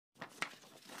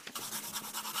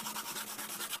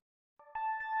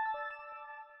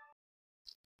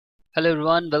Hello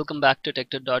everyone, welcome back to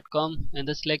TechTip.com. In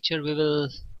this lecture we will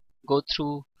go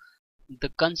through the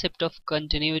concept of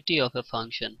continuity of a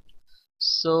function.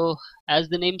 So as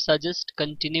the name suggests,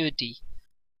 continuity.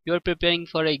 You are preparing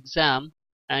for an exam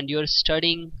and you are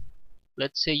studying,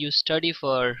 let's say you study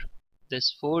for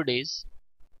this 4 days,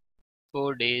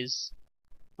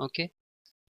 okay,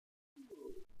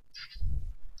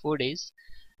 4 days,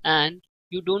 and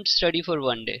you don't study for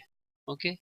 1 day,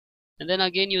 okay, and then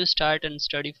again you start and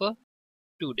study for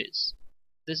 2 days.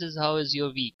 This is how is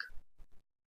your week.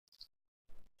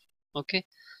 Okay,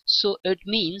 so it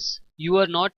means you are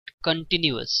not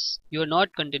continuous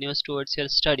towards your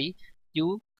study.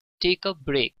 You take a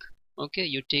break. Okay,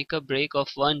 you take a break of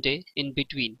 1 day in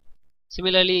between.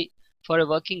 Similarly, for a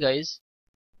working guys,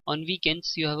 on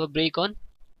weekends you have a break on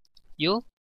your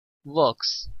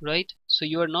works, right? So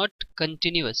you are not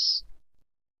continuous.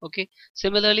 Okay,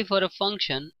 similarly for a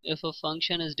function, if a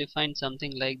function is defined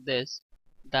something like this,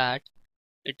 that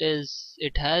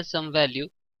it has some value,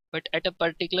 but at a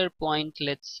particular point,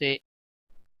 let's say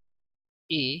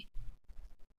a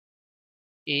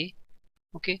a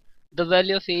okay, the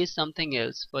value of a is something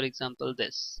else, for example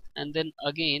this, and then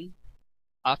again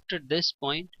after this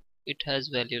point it has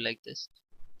value like this.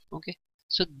 Okay,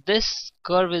 so this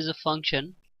curve is a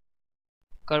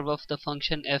curve of the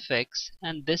function fx,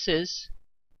 and this is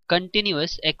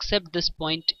continuous except this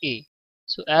point a.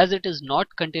 So as it is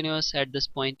not continuous at this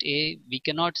point a, we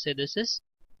cannot say this is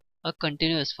a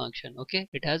continuous function. Okay,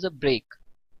 it has a break.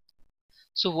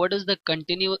 So what is the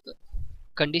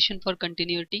condition for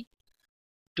continuity?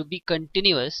 To be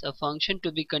continuous, a function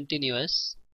to be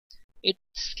continuous,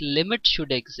 its limit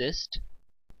should exist,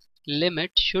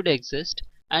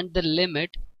 and the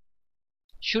limit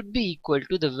should be equal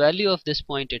to the value of this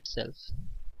point itself.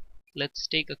 Let's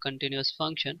take a continuous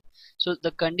function. So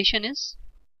the condition is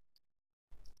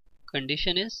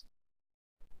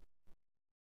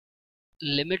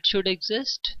limit should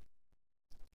exist,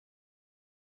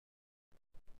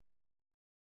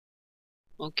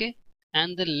 okay,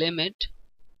 and the limit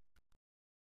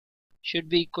should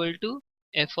be equal to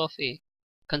f of a.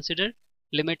 Consider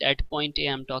limit at point a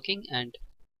I'm talking, and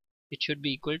it should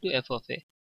be equal to f of a,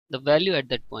 the value at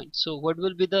that point. So what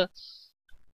will be the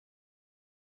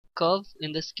curve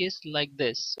in this case? Like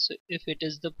this. So if it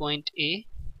is the point a,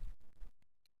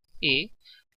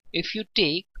 if you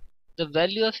take the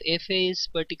value of fa is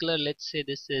particular, let's say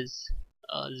this is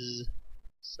z,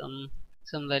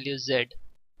 some value z.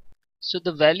 So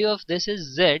the value of this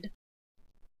is z,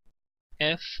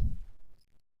 f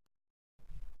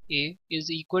a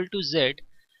is equal to z,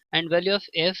 and value of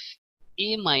f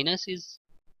a minus is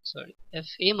f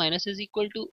a minus is equal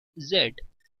to z,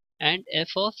 and f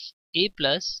of a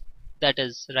plus, that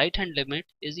is right hand limit,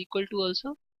 is equal to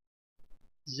also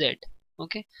z.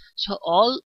 Okay, so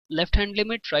all left hand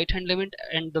limit, right hand limit,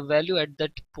 and the value at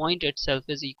that point itself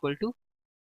is equal.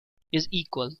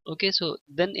 Okay, so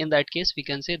then in that case we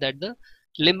can say that the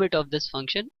limit of this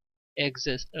function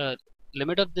exists,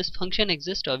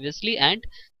 obviously, and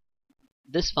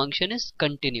this function is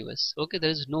continuous. Okay, there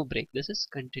is no break, this is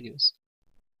continuous.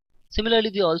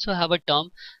 Similarly, we also have a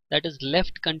term that is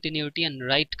left continuity and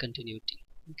right continuity.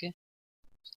 Okay,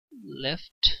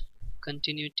 left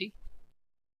continuity.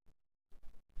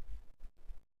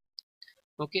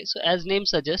 Okay, so as name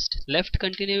suggests, left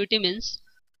continuity means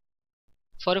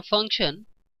for a function,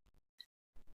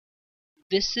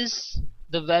 this is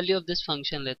the value of this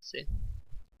function, let's say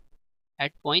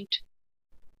at point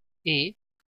a,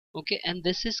 okay, and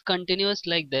this is continuous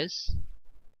like this.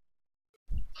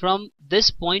 From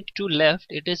this point to left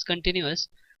it is continuous,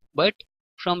 but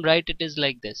from right it is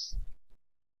like this.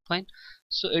 Fine.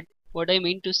 So what I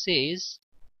mean to say is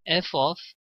f of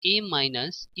a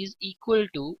minus is equal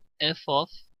to f of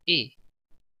a,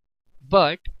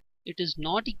 but it is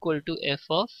not equal to f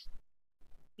of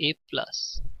a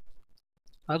plus.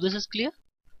 Now this is clear?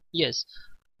 Yes,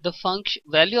 the function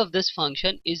value of this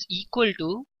function is equal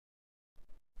to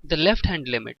the left hand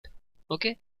limit,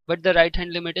 okay, but the right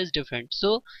hand limit is different.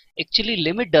 So actually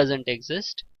limit doesn't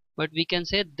exist, but we can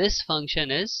say this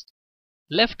function is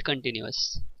left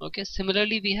continuous. Okay,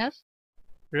 similarly we have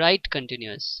right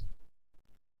continuous,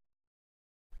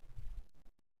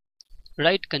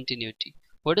 right continuity.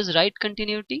 What is right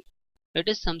continuity? It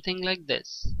is something like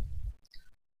this.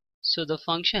 So the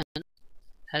function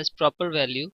has proper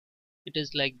value, it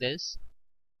is like this,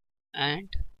 and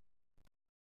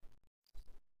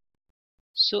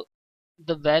so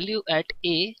the value at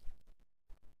a,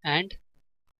 and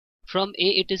from a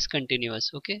it is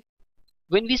continuous. Okay,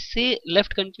 when we say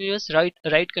left continuous, right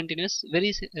continuous,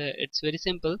 it's very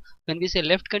simple. When we say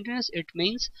left continuous, it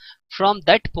means from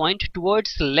that point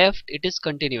towards left it is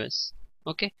continuous.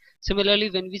 Okay. Similarly,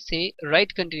 when we say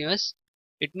right continuous,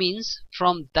 it means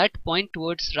from that point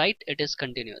towards right it is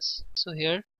continuous. So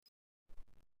here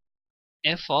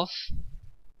f of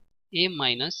a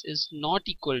minus is not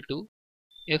equal to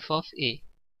f of a,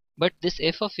 but this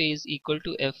f of a is equal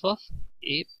to f of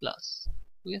a plus.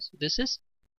 Yes, this is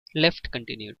left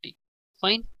continuity.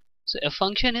 Fine. So a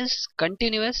function is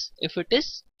continuous if it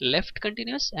is left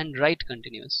continuous and right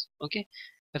continuous. Okay.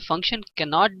 A function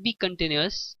cannot be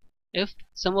continuous if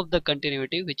some of the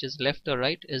continuity, which is left or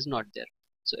right, is not there.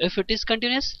 So if it is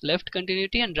continuous, left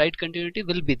continuity and right continuity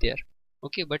will be there.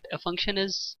 Okay, but a function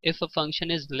is, if a function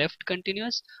is left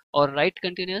continuous or right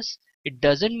continuous, it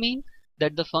doesn't mean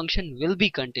that the function will be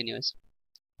continuous.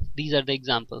 These are the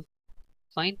example.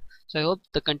 Fine. So I hope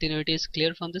the continuity is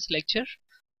clear from this lecture.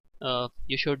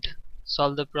 You should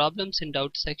solve the problems in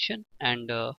doubt section,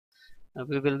 and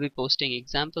we will be posting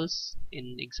examples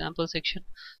in example section.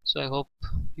 So I hope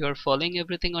you are following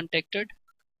everything on TechTud.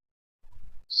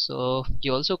 So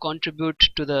you also contribute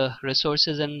to the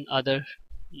resources and other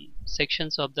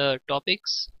sections of the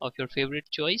topics of your favorite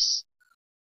choice.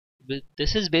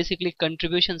 This is basically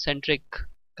contribution centric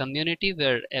community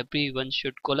where everyone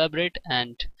should collaborate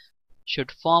and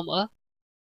should form a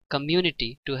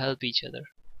community to help each other.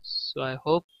 So I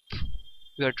hope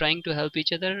we are trying to help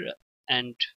each other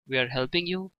and we are helping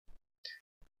you.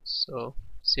 So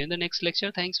see you in the next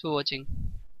lecture. Thanks for watching.